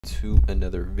To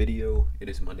another video. It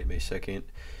is Monday, May 2nd.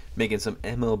 Making some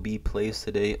MLB plays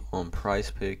today on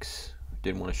PrizePicks.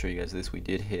 Did want to show you guys this. We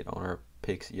did hit on our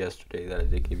picks yesterday that I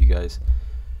did give you guys.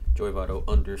 Joey Votto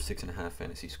under 6.5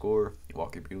 fantasy score.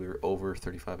 Walker Buehler over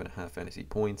 35.5 fantasy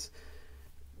points.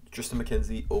 Tristan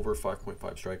McKenzie over 5.5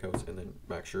 strikeouts. And then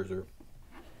Max Scherzer.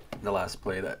 The last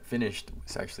play that finished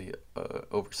was actually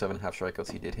over 7.5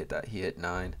 strikeouts. He did hit that. He hit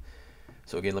 9.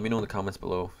 So again, let me know in the comments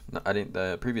below.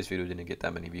 The previous video didn't get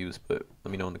that many views, but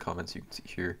let me know in the comments. You can see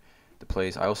here the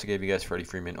plays. I also gave you guys Freddie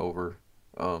Freeman over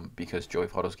because Joey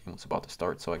Votto's game was about to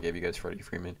start, so I gave you guys Freddie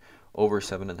Freeman over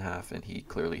 7.5, and he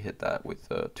clearly hit that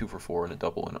with 2 for 4 and a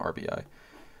double and RBI.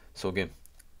 So again,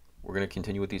 we're gonna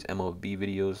continue with these MLB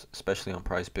videos, especially on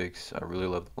PrizePicks. I really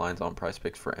love the lines on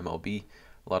PrizePicks for MLB.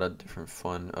 A lot of different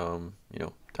fun,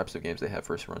 types of games they have.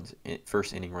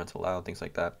 First inning runs allowed, things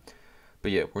like that. But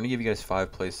yeah, we're going to give you guys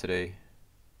 5 plays today,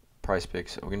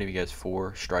 PrizePicks. We're going to give you guys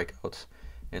 4 strikeouts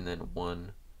and then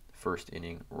 1 first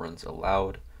inning runs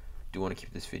allowed. Do want to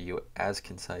keep this video as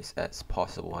concise as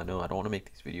possible. I know I don't want to make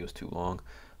these videos too long.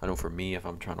 I know for me, if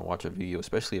I'm trying to watch a video,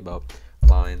 especially about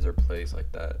lines or plays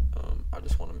like that, I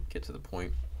just want to get to the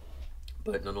point.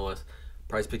 But nonetheless,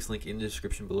 PrizePicks link in the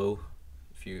description below.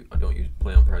 If you don't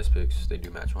play on PrizePicks, they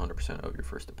do match 100% of your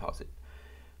first deposit.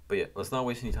 But yeah, let's not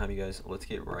waste any time, you guys. Let's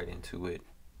get right into it.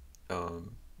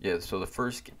 So the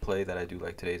first play that I do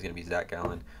like today is going to be Zach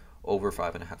Gallen over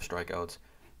 5.5 strikeouts.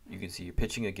 You can see you're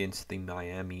pitching against the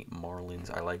Miami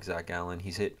Marlins. I like Zach Gallen.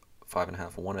 He's hit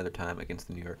 5.5 one other time against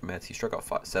the New York Mets. He struck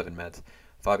out 7 Mets,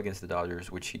 5 against the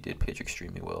Dodgers, which he did pitch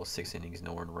extremely well. 6 innings,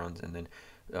 no earned runs, and then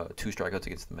 2 strikeouts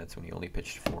against the Mets when he only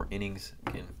pitched 4 innings.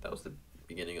 Again, that was the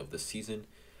beginning of the season.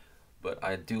 But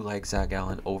I do like Zach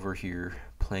Gallen over here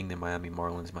playing the Miami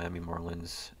Marlins. Miami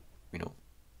Marlins,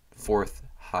 4th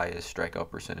highest strikeout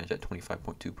percentage at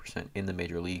 25.2% in the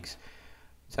major leagues.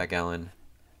 Zach Gallen,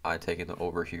 I taking the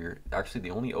over here. Actually, the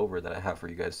only over that I have for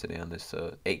you guys today on this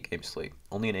 8-game slate.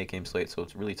 Only an 8-game slate, so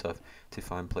it's really tough to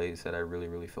find plays that I really,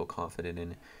 really feel confident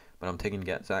in. But I'm taking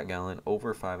Zach Gallen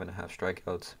over 5.5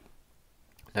 strikeouts.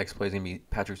 Next play is going to be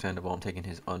Patrick Sandoval. I'm taking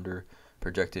his under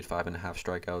projected 5.5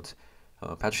 strikeouts.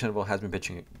 Patrick Sandoval has been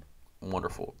pitching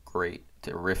wonderful, great,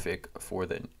 terrific for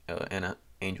the Los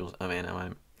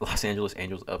Angeles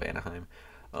Angels of Anaheim.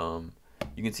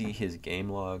 You can see his game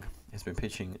log has been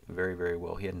pitching very, very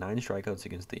well. He had 9 strikeouts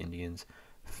against the Indians,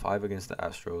 5 against the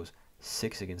Astros,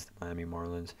 6 against the Miami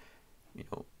Marlins.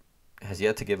 Has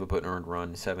yet to give up an earned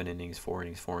run. 7 innings, 4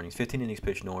 innings, 4 innings, 15 innings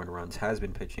pitched, no earned runs. Has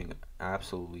been pitching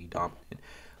absolutely dominant.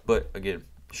 But again,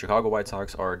 Chicago White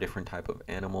Sox are a different type of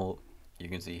animal. You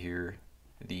can see here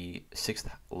the 6th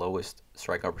lowest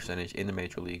strikeout percentage in the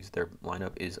major leagues. Their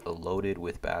lineup is loaded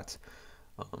with bats.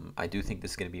 I do think this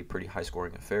is going to be a pretty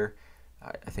high-scoring affair.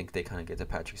 I think they kind of get to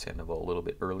Patrick Sandoval a little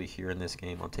bit early here in this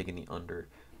game. I'm taking the under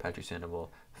Patrick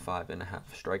Sandoval 5.5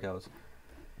 strikeouts.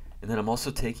 And then I'm also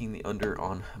taking the under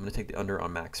on. I'm going to take the under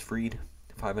on Max Fried,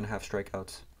 5.5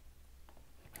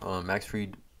 strikeouts. Max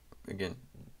Fried, again,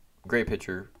 great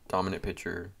pitcher, dominant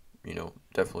pitcher.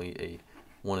 Definitely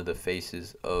one of the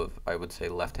faces of, I would say,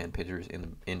 left-hand pitchers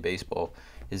in baseball.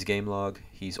 His game log,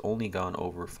 he's only gone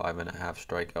over 5.5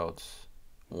 strikeouts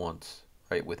once,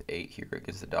 right, with 8 here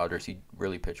against the Dodgers. He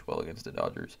really pitched well against the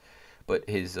Dodgers. But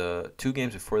his 2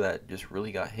 games before that just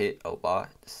really got hit a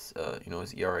lot. His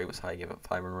ERA was high. He gave up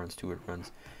 5 earned runs, 2 earned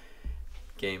runs.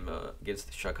 Game against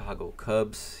the Chicago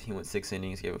Cubs, he went 6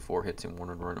 innings, gave up 4 hits and 1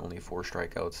 earned run, only 4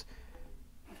 strikeouts.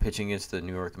 Pitching against the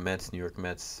New York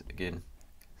Mets, again,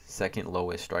 2nd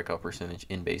lowest strikeout percentage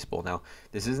in baseball. Now,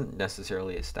 this isn't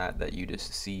necessarily a stat that you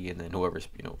just see and then whoever's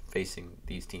facing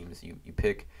these teams you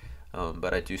pick.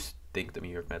 But I do think the New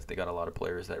York Mets, they got a lot of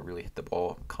players that really hit the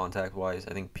ball contact-wise.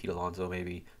 I think Pete Alonso,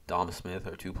 maybe Dom Smith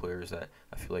are 2 players that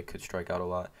I feel like could strike out a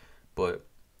lot. But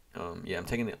I'm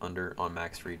taking the under on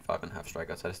Max Fried, 5.5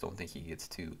 strikeouts. I just don't think he gets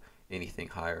to anything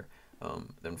higher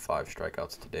than 5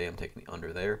 strikeouts today. I'm taking the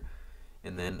under there.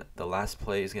 And then the last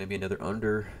play is going to be another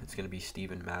under. It's going to be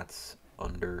Steven Matz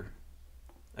under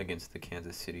against the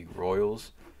Kansas City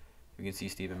Royals. You can see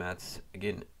Steven Matz,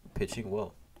 again, pitching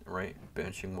well, right?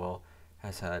 Benching well.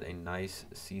 Has had a nice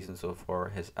season so far.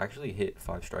 Has actually hit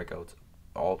 5 strikeouts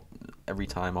every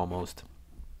time almost.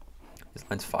 His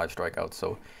line's 5 strikeouts.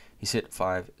 So he's hit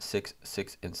 5, 6,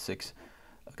 6, and 6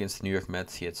 against the New York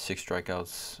Mets. He had 6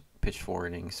 strikeouts, pitched 4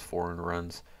 innings, 4 earned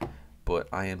runs. But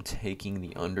I am taking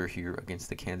the under here against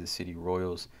the Kansas City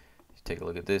Royals. Take a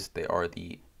look at this. They are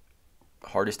the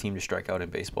hardest team to strike out in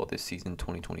baseball this season,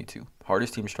 2022.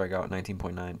 Hardest team to strike out,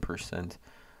 19.9%.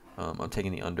 I'm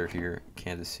taking the under here,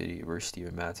 Kansas City versus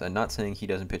Steven Matz. I'm not saying he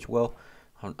doesn't pitch well.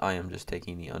 I am just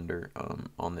taking the under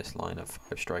on this line of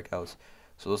 5 strikeouts.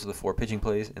 So those are the 4 pitching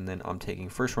plays, and then I'm taking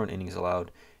first run innings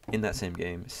allowed in that same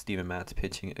game. Steven Matz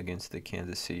pitching against the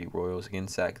Kansas City Royals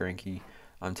against Zach Greinke.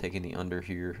 I'm taking the under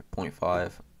here,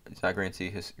 0.5. Zach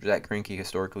Greinke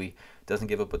historically doesn't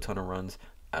give up a ton of runs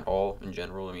at all in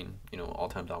general. I mean,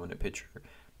 all-time dominant pitcher,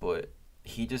 but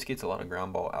he just gets a lot of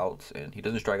ground ball outs, and he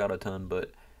doesn't strike out a ton,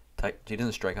 but he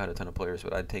doesn't strike out a ton of players.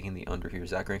 But I'm taking the under here.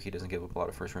 Zach Greinke doesn't give up a lot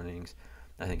of first run innings.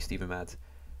 I think Steven Matz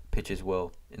pitches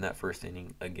well in that first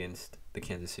inning against the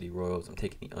Kansas City Royals. I'm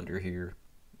taking the under here.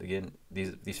 Again,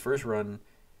 these first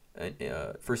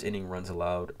inning runs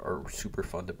allowed are super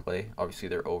fun to play. Obviously,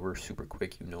 they're over super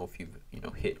quick. If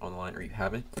you've hit on the line or you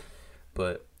haven't.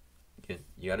 But again,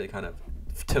 you got to kind of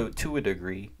to a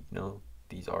degree.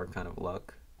 These are kind of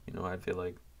luck. I feel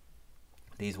like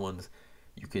these ones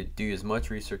you could do as much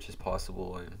research as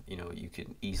possible, and you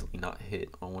could easily not hit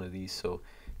on one of these. So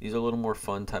these are a little more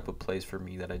fun type of plays for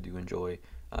me that I do enjoy.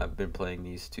 I've been playing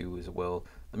these too as well.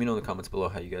 Let me know in the comments below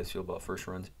how you guys feel about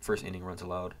first inning runs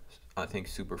allowed. I think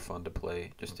super fun to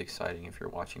play, just exciting if you're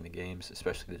watching the games,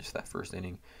 especially just that first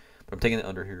inning. But I'm taking the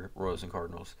under here. Royals and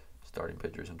Cardinals starting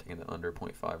pitchers. I'm taking the under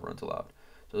 0.5 runs allowed.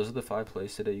 So those are the 5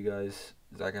 plays today, you guys.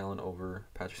 Zach Allen over,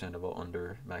 Patrick Sandoval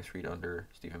under, Max Fried under,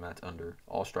 Steven Matz under,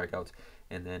 all strikeouts,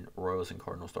 and then Royals and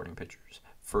Cardinals starting pitchers.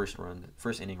 First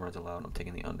inning runs allowed. I'm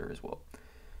taking the under as well.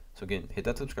 So again, hit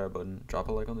that subscribe button, drop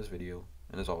a like on this video,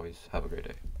 and as always, have a great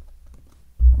day.